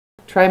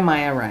Try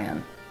Maya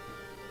Ryan.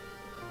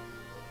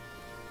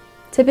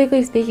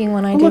 Typically speaking,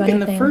 when I do look,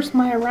 anything... and the first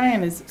Maya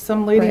Ryan is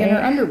some lady in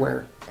her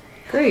underwear.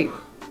 Great.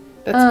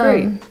 That's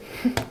great.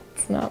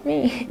 It's not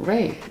me.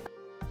 Right.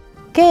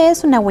 ¿Qué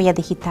es una huella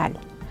digital?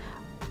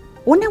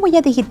 Una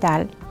huella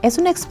digital es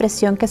una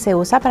expresión que se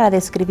usa para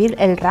describir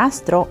el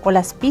rastro o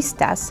las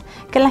pistas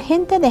que la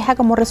gente deja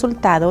como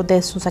resultado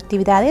de sus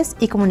actividades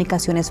y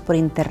comunicaciones por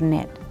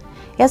Internet.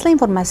 Es la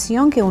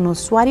información que un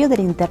usuario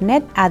del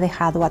Internet ha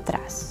dejado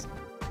atrás.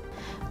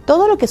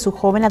 Todo lo que su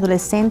joven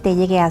adolescente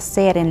llegue a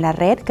hacer en la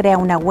red crea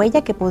una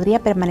huella que podría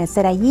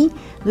permanecer allí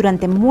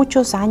durante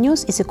muchos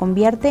años y se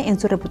convierte en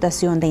su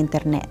reputación de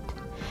Internet.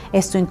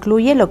 Esto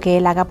incluye lo que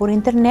él haga por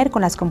Internet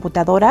con las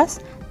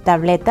computadoras,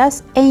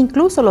 tabletas e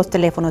incluso los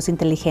teléfonos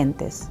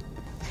inteligentes.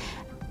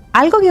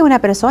 Algo que una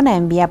persona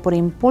envía por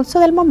impulso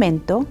del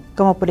momento,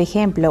 como por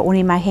ejemplo una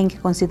imagen que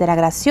considera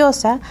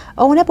graciosa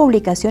o una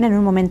publicación en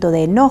un momento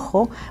de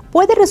enojo,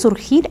 puede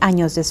resurgir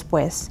años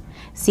después.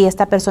 Si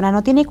esta persona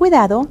no tiene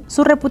cuidado,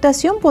 su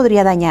reputación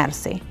podría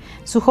dañarse.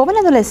 Su joven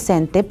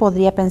adolescente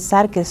podría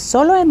pensar que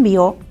solo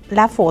envió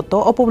la foto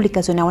o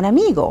publicación a un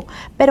amigo,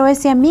 pero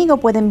ese amigo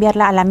puede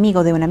enviarla al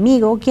amigo de un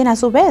amigo, quien a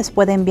su vez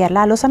puede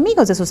enviarla a los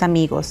amigos de sus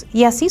amigos,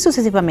 y así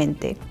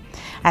sucesivamente.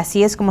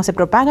 Así es como se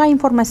propaga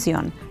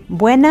información,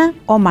 buena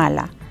o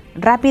mala,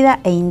 rápida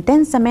e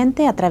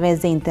intensamente a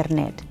través de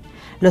Internet.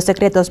 Los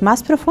secretos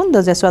más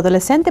profundos de su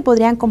adolescente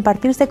podrían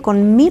compartirse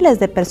con miles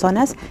de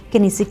personas que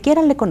ni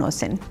siquiera le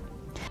conocen.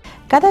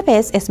 Cada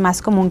vez es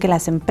más común que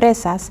las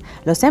empresas,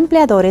 los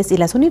empleadores y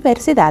las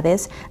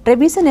universidades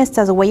revisen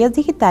estas huellas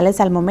digitales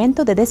al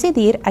momento de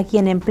decidir a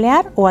quién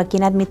emplear o a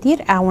quién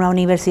admitir a una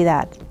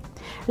universidad.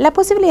 La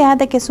posibilidad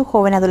de que su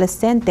joven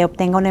adolescente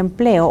obtenga un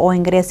empleo o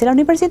ingrese a la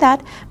universidad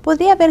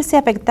podría verse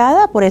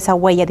afectada por esa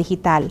huella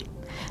digital.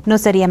 No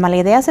sería mala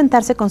idea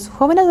sentarse con su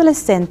joven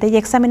adolescente y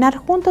examinar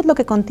juntos lo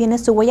que contiene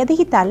su huella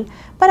digital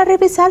para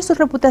revisar su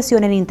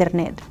reputación en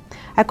Internet.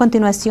 A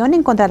continuación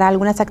encontrará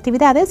algunas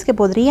actividades que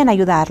podrían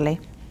ayudarle.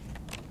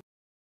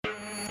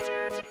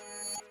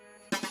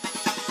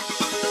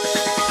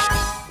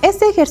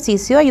 Este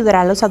ejercicio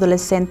ayudará a los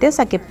adolescentes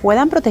a que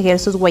puedan proteger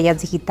sus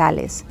huellas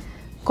digitales.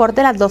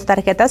 Corte las dos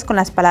tarjetas con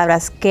las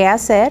palabras qué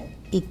hacer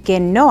y qué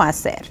no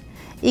hacer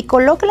y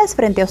colóquelas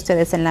frente a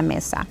ustedes en la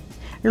mesa.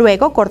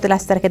 Luego corte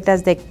las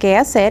tarjetas de qué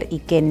hacer y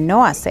qué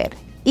no hacer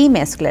y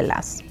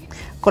mézclelas.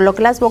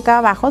 Colóquelas boca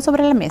abajo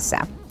sobre la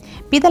mesa.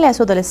 Pídale a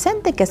su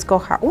adolescente que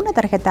escoja una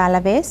tarjeta a la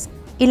vez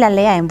y la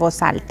lea en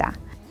voz alta.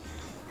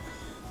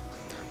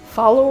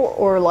 Follow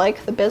or like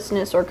the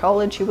business or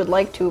college you would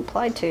like to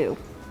apply to.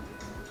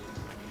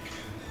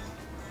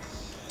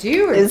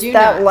 Do or Is do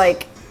that not?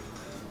 like...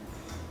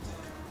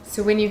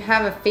 So when you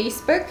have a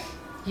Facebook,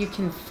 you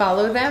can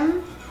follow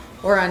them,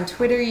 or on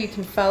Twitter you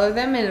can follow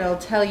them and it'll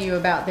tell you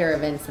about their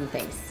events and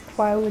things.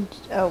 Why would...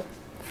 Oh,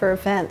 for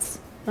events.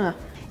 Huh.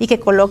 Y que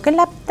coloquen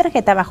la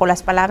tarjeta bajo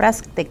las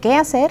palabras de qué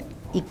hacer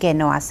y qué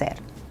no hacer.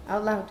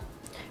 Out loud.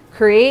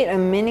 Create a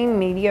mini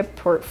media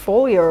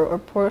portfolio or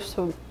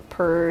personal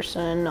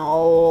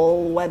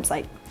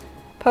website.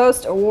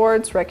 Post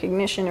awards,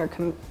 recognition, or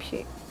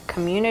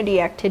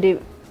community activities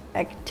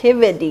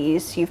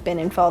you've been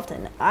involved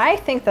in. I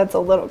think that's a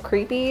little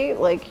creepy,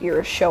 like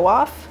you're a show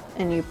off,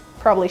 and you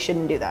probably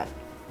shouldn't do that.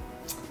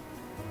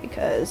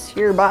 Because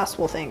your boss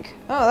will think,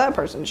 oh, that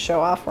person's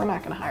show off, we're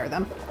not going to hire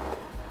them.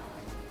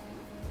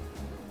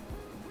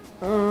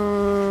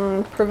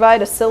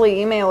 Provide a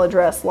silly email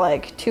address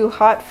like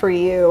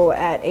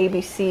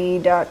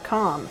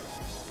toohotforyou@abc.com.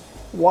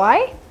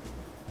 Why?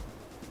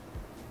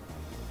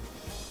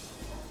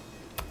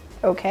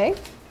 Okay.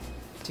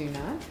 Do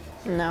not.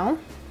 No.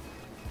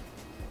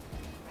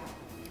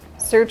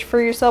 Search for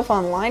yourself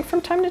online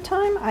from time to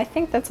time. I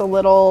think that's a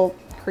little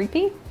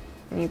creepy.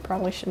 You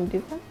probably shouldn't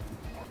do that.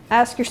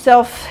 Ask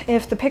yourself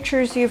if the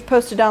pictures you've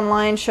posted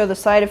online show the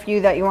side of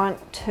you that you want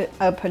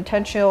a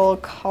potential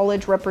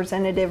college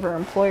representative or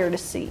employer to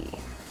see.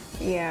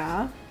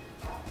 Yeah.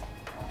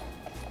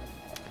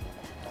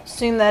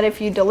 Assume that if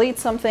you delete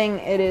something,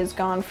 it is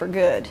gone for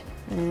good.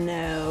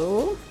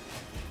 No.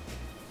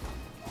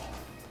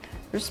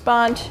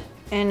 Respond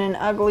in an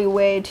ugly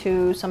way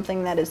to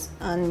something that is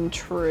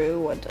untrue.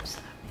 What does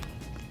that mean?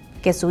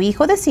 Que su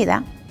hijo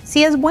decida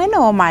si es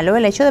bueno o malo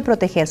el hecho de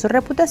proteger su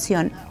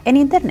reputación en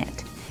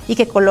Internet y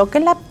que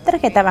coloquen la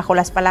tarjeta bajo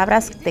las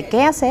palabras de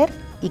qué hacer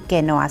y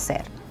qué no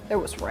hacer. There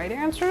was right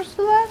answers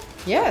to that?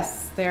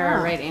 Yes, there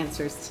are right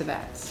answers to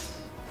that.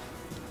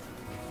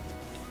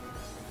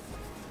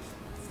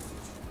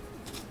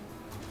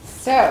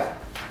 So,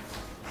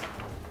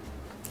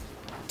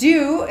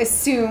 do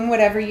assume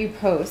whatever you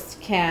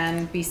post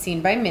can be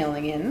seen by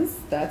millions.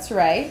 That's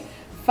right.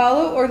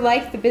 Follow or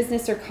like the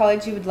business or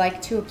college you would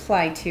like to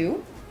apply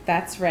to.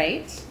 That's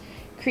right.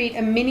 Create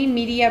a mini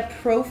media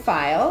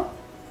profile.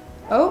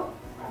 Oh,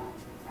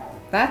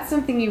 that's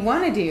something you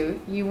want to do.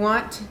 You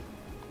want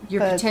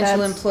your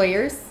potential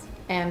employers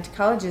and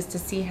colleges to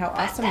see how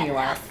awesome you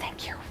are. I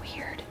think you're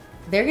weird.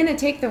 They're going to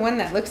take the one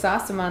that looks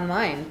awesome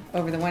online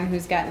over the one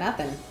who's got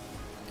nothing.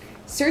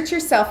 Search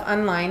yourself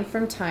online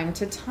from time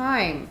to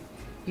time.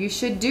 You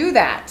should do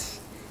that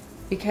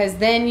because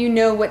then you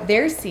know what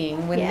they're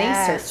seeing when they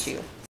search you.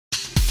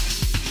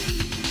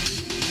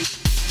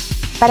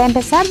 Para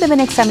empezar, deben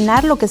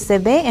examinar lo que se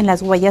ve en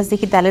las huellas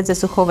digitales de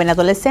su joven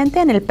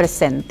adolescente en el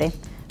presente.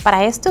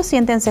 Para esto,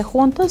 siéntense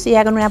juntos y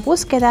hagan una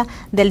búsqueda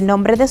del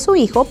nombre de su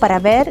hijo para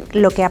ver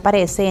lo que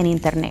aparece en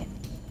Internet.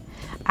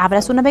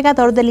 Abra su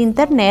navegador del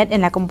Internet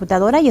en la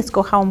computadora y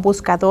escoja un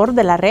buscador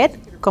de la red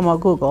como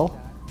Google.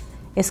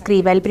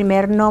 Escriba el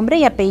primer nombre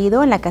y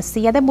apellido en la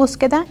casilla de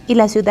búsqueda y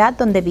la ciudad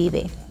donde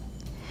vive.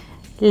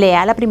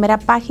 Lea la primera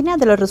página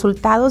de los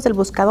resultados del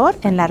buscador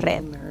en la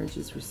red. Marriage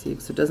is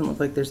received, so it doesn't look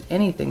like there's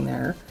anything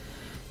there.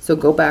 So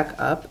go back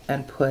up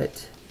and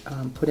put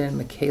in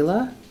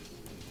Michaela.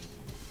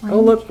 Oh,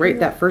 look, great.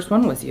 That first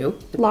one was you.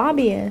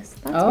 Lobbyist.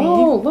 That's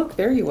Oh, look,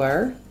 there you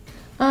are.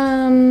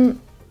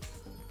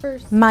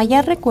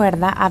 Maya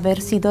recuerda haber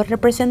sido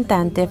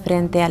representante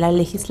frente a la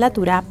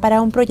legislatura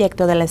para un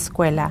proyecto de la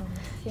escuela,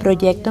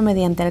 proyecto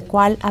mediante el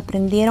cual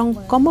aprendieron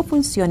cómo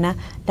funciona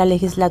la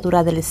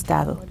legislatura del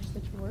estado.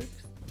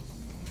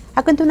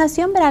 A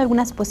continuación verá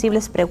algunas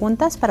posibles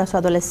preguntas para su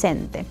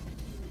adolescente.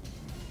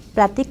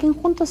 Platiquen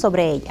juntos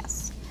sobre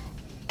ellas.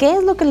 ¿Qué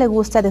es lo que le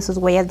gusta de sus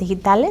huellas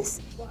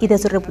digitales y de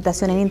su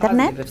reputación en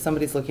Internet? If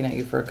somebody's looking at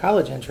you for a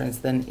college entrance,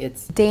 then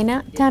it's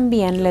Dana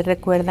también le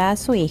recuerda a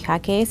su hija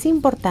que es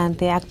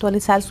importante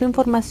actualizar su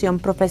información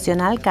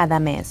profesional cada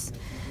mes,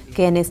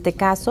 que en este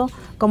caso,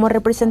 como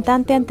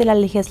representante ante la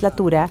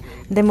legislatura,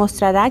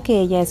 demostrará que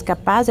ella es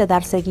capaz de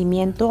dar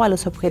seguimiento a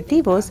los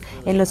objetivos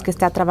en los que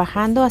está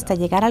trabajando hasta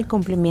llegar al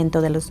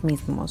cumplimiento de los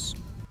mismos.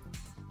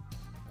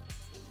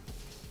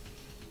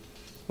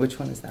 which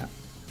one is that?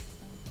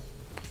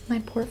 My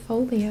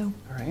portfolio.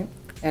 All right.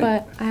 And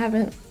But I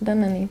haven't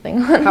done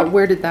anything on it.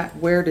 where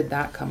did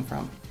that come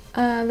from?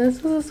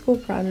 This was a school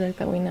project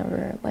that we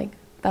never,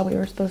 that we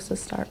were supposed to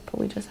start, but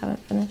we just haven't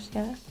finished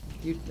yet.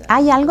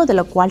 ¿Hay algo de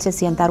lo cual se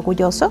sienta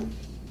orgulloso?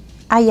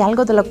 ¿Hay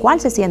algo de lo cual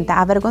se sienta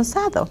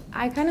avergonzado?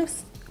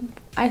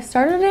 I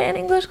started it in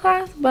English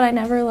class, but I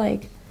never,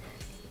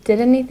 did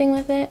anything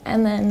with it,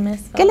 and then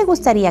Miss ¿Qué le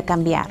gustaría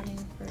cambiar?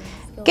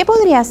 ¿Qué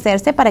podría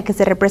hacerse para que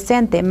se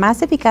represente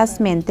más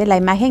eficazmente la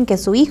imagen que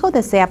su hijo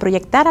desea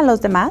proyectar a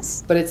los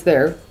demás? But it's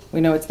there. We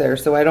know it's there.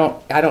 So I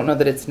don't know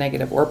that it's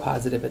negative or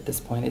positive at this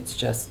point. It's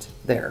just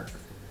there.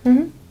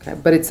 Okay.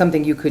 But it's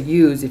something you could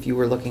use if you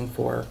were looking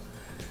for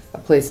a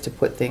place to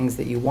put things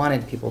that you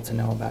wanted people to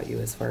know about you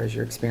as far as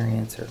your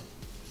experience or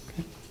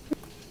okay.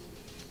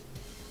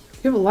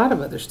 You have a lot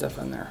of other stuff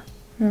on there.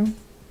 No.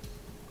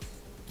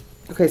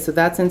 Okay, so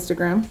that's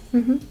Instagram.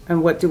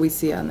 And what do we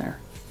see on there?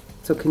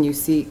 So can you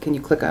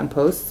click on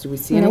posts? Do we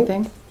see Nope.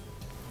 anything?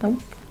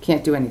 Nope.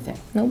 Can't do anything.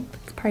 Nope.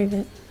 It's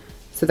private.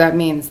 So that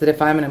means that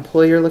if I'm an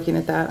employer looking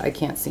at that, I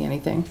can't see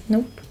anything.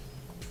 Nope.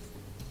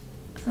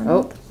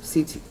 Oh,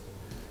 CT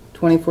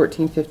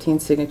 2014-15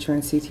 signature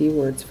and CT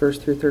words,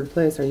 first through third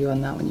place. Are you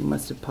on that one? You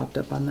must have popped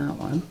up on that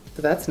one.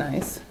 So that's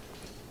nice.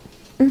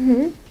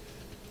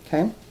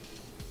 Okay.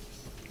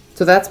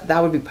 So that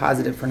would be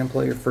positive for an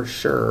employer for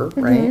sure,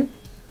 right?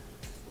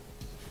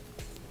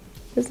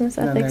 Business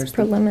And then ethics there's the-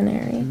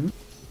 preliminary.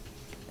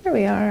 There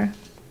we are.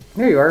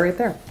 There you are right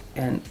there.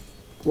 And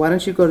why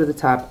don't you go to the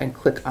top and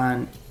click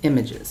on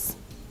images?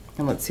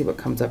 And let's see what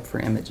comes up for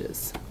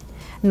images.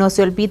 No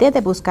se olvide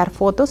de buscar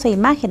fotos e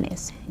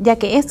imágenes, ya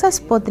que estas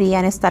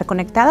podrían estar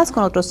conectadas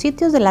con otros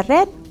sitios de la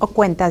red o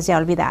cuentas ya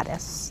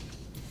olvidadas.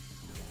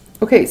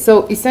 Okay,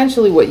 so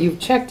essentially what you've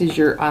checked is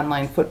your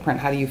online footprint.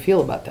 How do you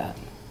feel about that?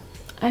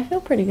 I feel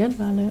pretty good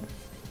about it.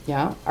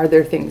 Yeah. Are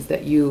there things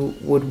that you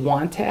would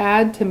want to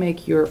add to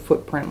make your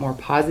footprint more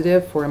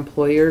positive for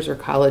employers or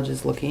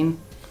colleges looking?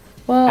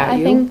 Well, At I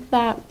you? think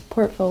that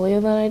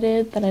portfolio that I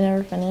did that I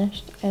never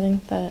finished, I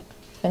think that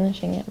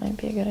finishing it might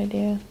be a good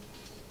idea.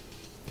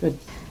 Good.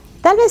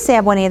 Tal vez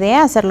sea buena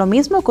idea hacer lo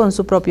mismo con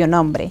su propio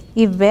nombre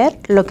y ver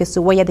lo que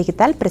su huella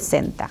digital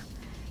presenta.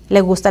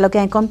 ¿Le gusta lo que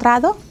ha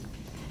encontrado?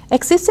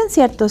 Existen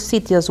ciertos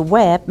sitios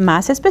web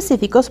más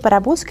específicos para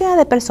búsqueda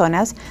de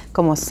personas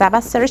como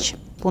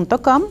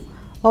savasearch.com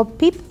o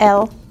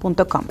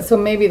peepl.com. So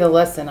maybe the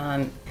lesson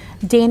on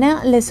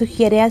Dana le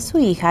sugiere a su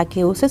hija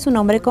que use su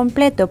nombre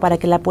completo para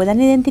que la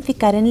puedan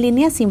identificar en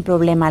línea sin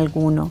problema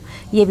alguno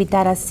y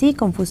evitar así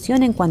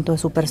confusión en cuanto a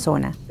su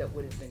persona. that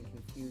would have been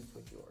confused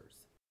with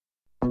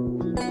yours.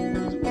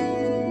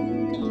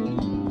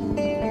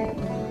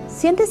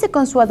 Siéntese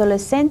con su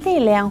adolescente y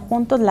lean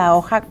juntos la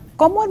hoja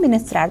Cómo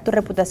administrar tu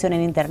reputación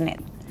en Internet.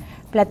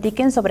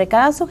 Platiquen sobre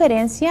cada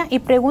sugerencia y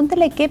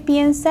pregúntele qué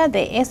piensa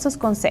de estos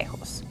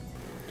consejos.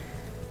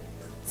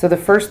 So the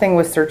first thing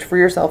was search for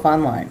yourself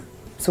online.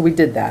 So we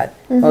did that.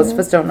 Most of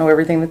us don't know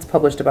everything that's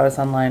published about us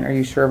online. Are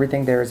you sure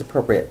everything there is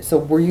appropriate? So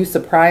were you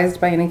surprised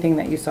by anything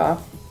that you saw?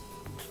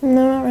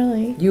 No, not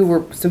really. You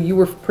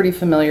were pretty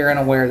familiar and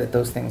aware that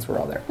those things were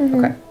all there.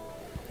 Okay.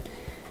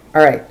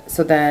 All right.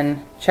 So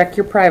then check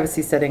your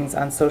privacy settings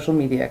on social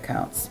media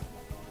accounts.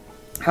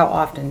 How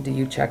often do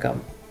you check them?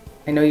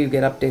 I know you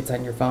get updates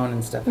on your phone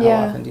and stuff. How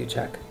Yeah. often do you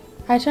check?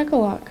 I check a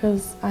lot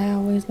because I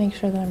always make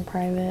sure that I'm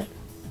private.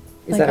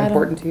 Is Like, that I don't-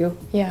 important to you?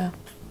 Yeah,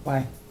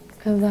 Why?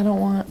 because I don't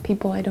want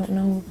people I don't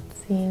know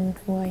seeing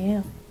who I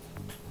am.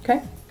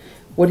 Okay.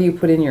 What do you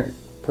put in your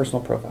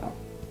personal profile?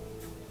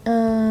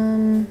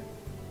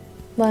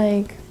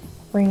 Like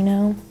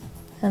Reno,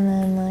 and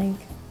then like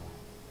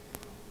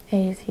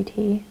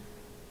ACT.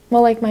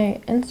 Well, like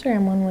my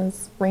Instagram one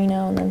was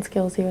Reno and then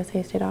Skills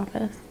USA State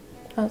Office.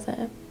 That was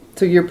it.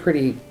 So you're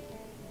pretty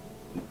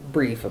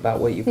brief about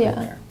what you put in Yeah.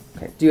 there.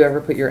 Okay. Do you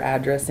ever put your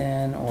address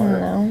in or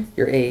No.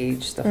 your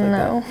age, stuff like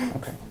No. that?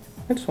 Okay.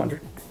 I just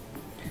wondered.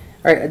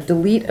 All right.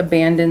 Delete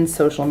abandoned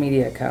social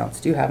media accounts.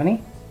 Do you have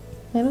any?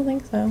 I don't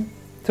think so.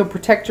 So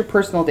protect your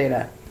personal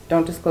data.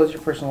 Don't disclose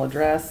your personal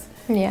address,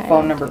 Yeah. I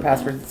phone don't number, do that.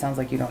 passwords. It sounds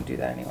like you don't do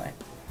that anyway.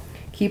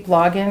 Keep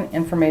login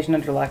information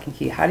under lock and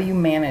key. How do you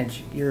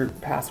manage your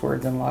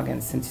passwords and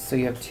logins? So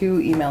you have 2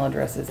 email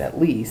addresses at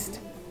least.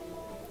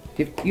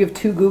 You have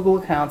 2 Google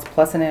accounts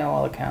plus an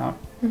AOL account,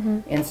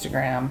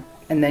 Instagram,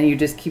 and then you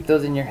just keep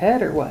those in your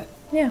head or what?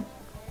 Yeah.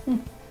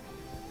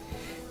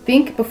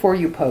 Think before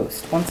you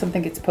post. Once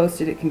something gets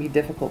posted, it can be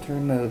difficult to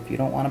remove. You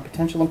don't want a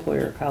potential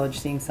employer or college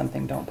seeing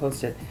something, don't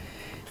post it.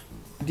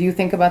 Do you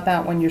think about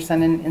that when you're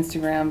sending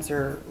Instagrams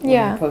or when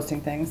Yeah. you're posting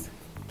things?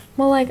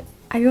 Well, like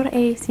I go to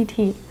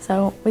AACT,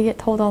 so we get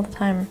told all the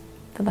time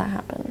that that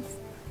happens.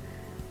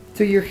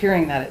 So you're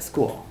hearing that at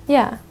school.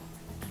 Yeah.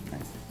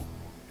 Nice.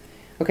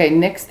 Okay,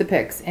 nix the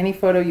pics. Any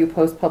photo you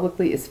post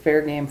publicly is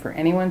fair game for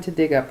anyone to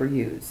dig up or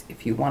use.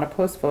 If you want to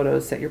post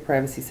photos, set your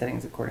privacy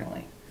settings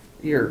accordingly.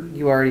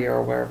 You already are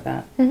aware of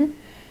that.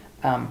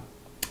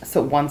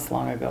 So once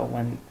long ago,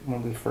 when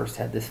we first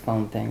had this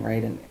phone thing,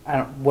 right, and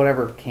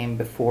whatever came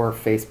before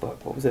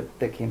Facebook. What was it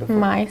that came before?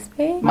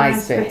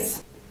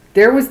 MySpace.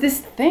 There was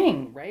this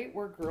thing, right,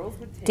 where girls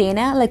would take...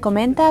 Tina le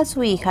comenta a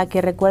su hija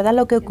que recuerda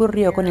lo que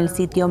ocurrió con el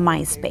sitio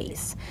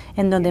MySpace,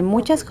 en donde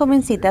muchas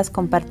jovencitas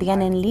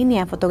compartían en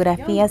línea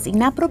fotografías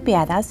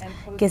inapropiadas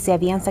que se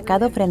habían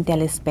sacado frente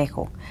al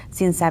espejo,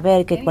 sin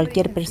saber que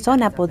cualquier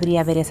persona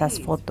podría ver esas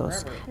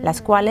fotos,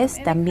 las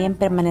cuales también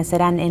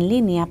permanecerán en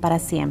línea para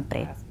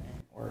siempre.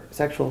 Or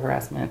sexual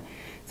harassment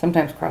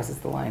sometimes crosses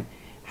the line.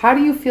 How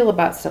do you feel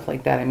about stuff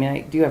like that? I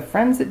mean, do you have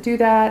friends that do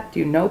that? Do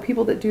you know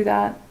people that do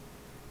that?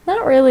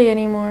 Not really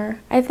anymore.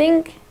 I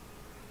think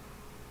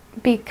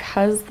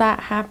because that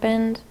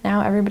happened,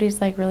 now everybody's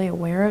like really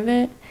aware of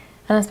it,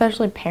 and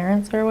especially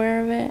parents are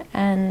aware of it,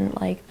 and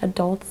like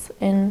adults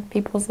in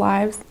people's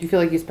lives. Do you feel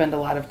like you spend a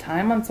lot of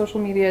time on social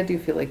media? Do you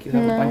feel like you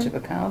have a bunch of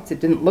accounts? It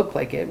didn't look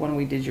like it when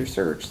we did your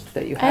search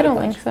that you had I don't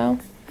a bunch. think so.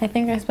 I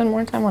think I spend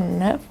more time on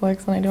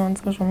Netflix than I do on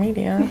social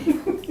media.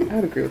 I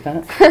would agree with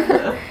that.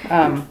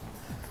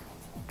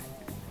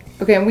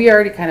 Okay, and we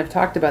already kind of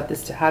talked about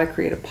this, to how to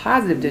create a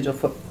positive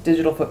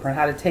digital footprint,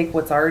 how to take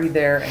what's already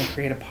there and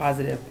create a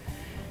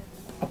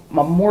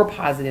more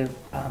positive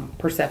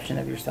perception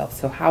of yourself.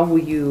 So how will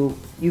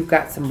you've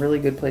got some really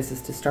good places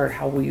to start.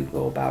 How will you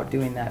go about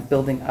doing that,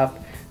 building up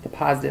the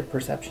positive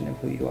perception of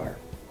who you are?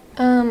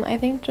 I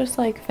think just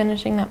like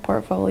finishing that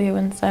portfolio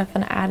and stuff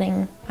and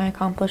adding my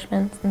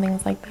accomplishments and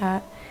things like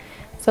that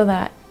so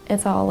that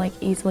it's all like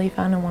easily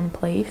found in one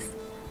place.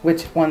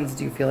 Which ones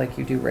do you feel like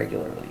you do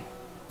regularly?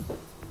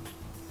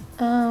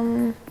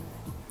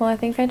 Well, I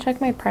think I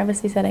check my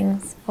privacy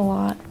settings a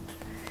lot.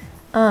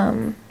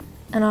 And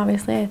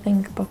obviously I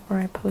think before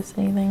I post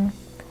anything.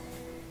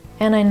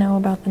 And I know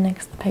about the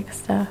nix the pic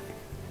stuff.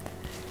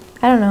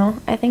 I don't know.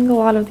 I think a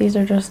lot of these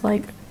are just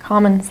like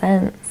common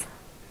sense.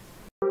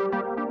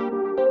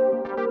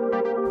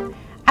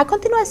 A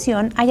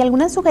continuación, hay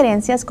algunas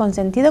sugerencias con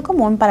sentido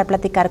común para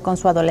platicar con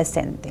su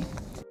adolescente.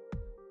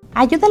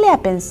 Ayúdale a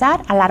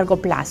pensar a largo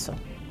plazo.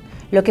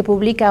 Lo que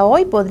publica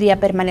hoy podría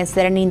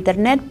permanecer en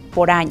Internet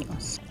por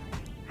años.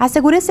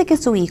 Asegúrese que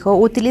su hijo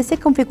utilice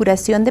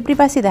configuración de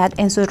privacidad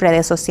en sus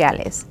redes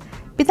sociales.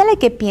 Pídale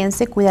que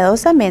piense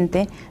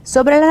cuidadosamente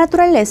sobre la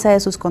naturaleza de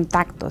sus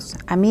contactos,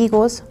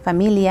 amigos,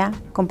 familia,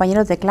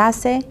 compañeros de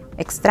clase,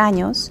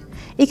 extraños,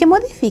 y que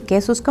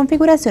modifique sus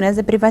configuraciones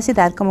de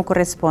privacidad como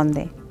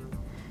corresponde.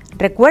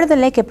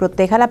 Recuérdele que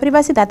proteja la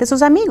privacidad de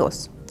sus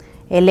amigos.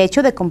 El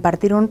hecho de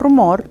compartir un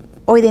rumor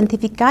o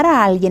identificar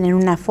a alguien en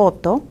una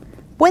foto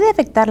puede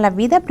afectar la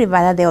vida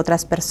privada de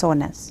otras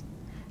personas.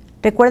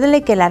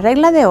 Recuérdele que la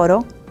regla de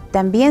oro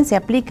también se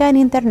aplica en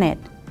Internet.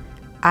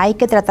 Hay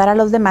que tratar a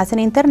los demás en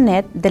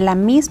Internet de la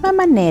misma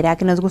manera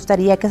que nos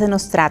gustaría que se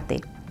nos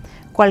trate.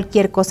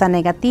 Cualquier cosa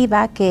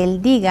negativa que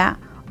él diga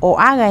o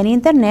haga en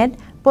Internet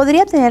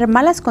podría tener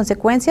malas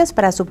consecuencias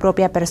para su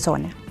propia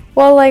persona.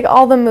 Well, like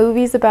all the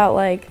movies about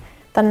like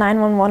the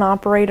 911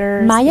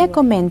 operators. Maya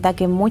comenta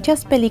que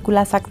muchas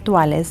películas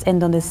actuales en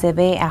donde se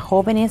ve a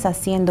jóvenes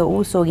haciendo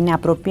uso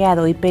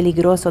inapropiado y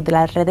peligroso de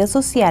las redes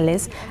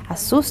sociales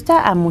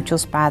asusta a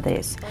muchos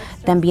padres.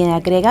 También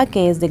agrega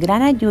que es de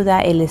gran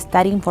ayuda el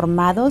estar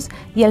informados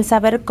y el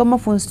saber cómo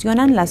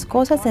funcionan las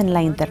cosas en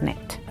la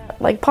Internet.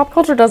 Like pop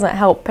culture doesn't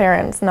help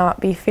parents not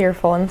be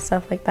fearful and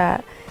stuff like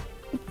that.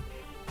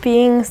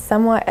 Being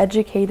somewhat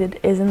educated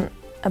isn't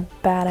a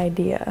bad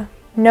idea.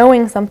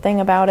 Knowing something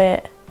about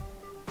it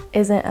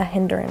isn't a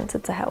hindrance,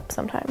 it's a help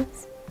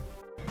sometimes.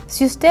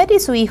 Si usted y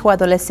su hijo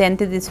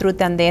adolescente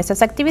disfrutan de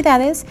estas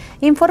actividades,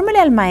 infórmele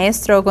al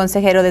maestro o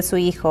consejero de su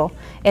hijo.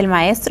 El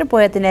maestro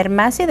puede tener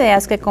más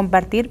ideas que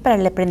compartir para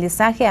el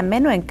aprendizaje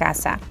ameno en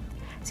casa.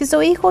 Si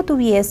su hijo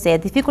tuviese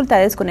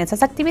dificultades con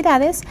esas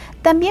actividades,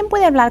 también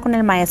puede hablar con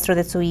el maestro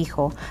de su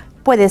hijo.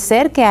 Puede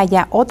ser que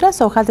haya otras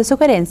hojas de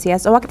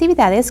sugerencias o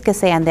actividades que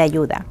sean de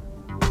ayuda.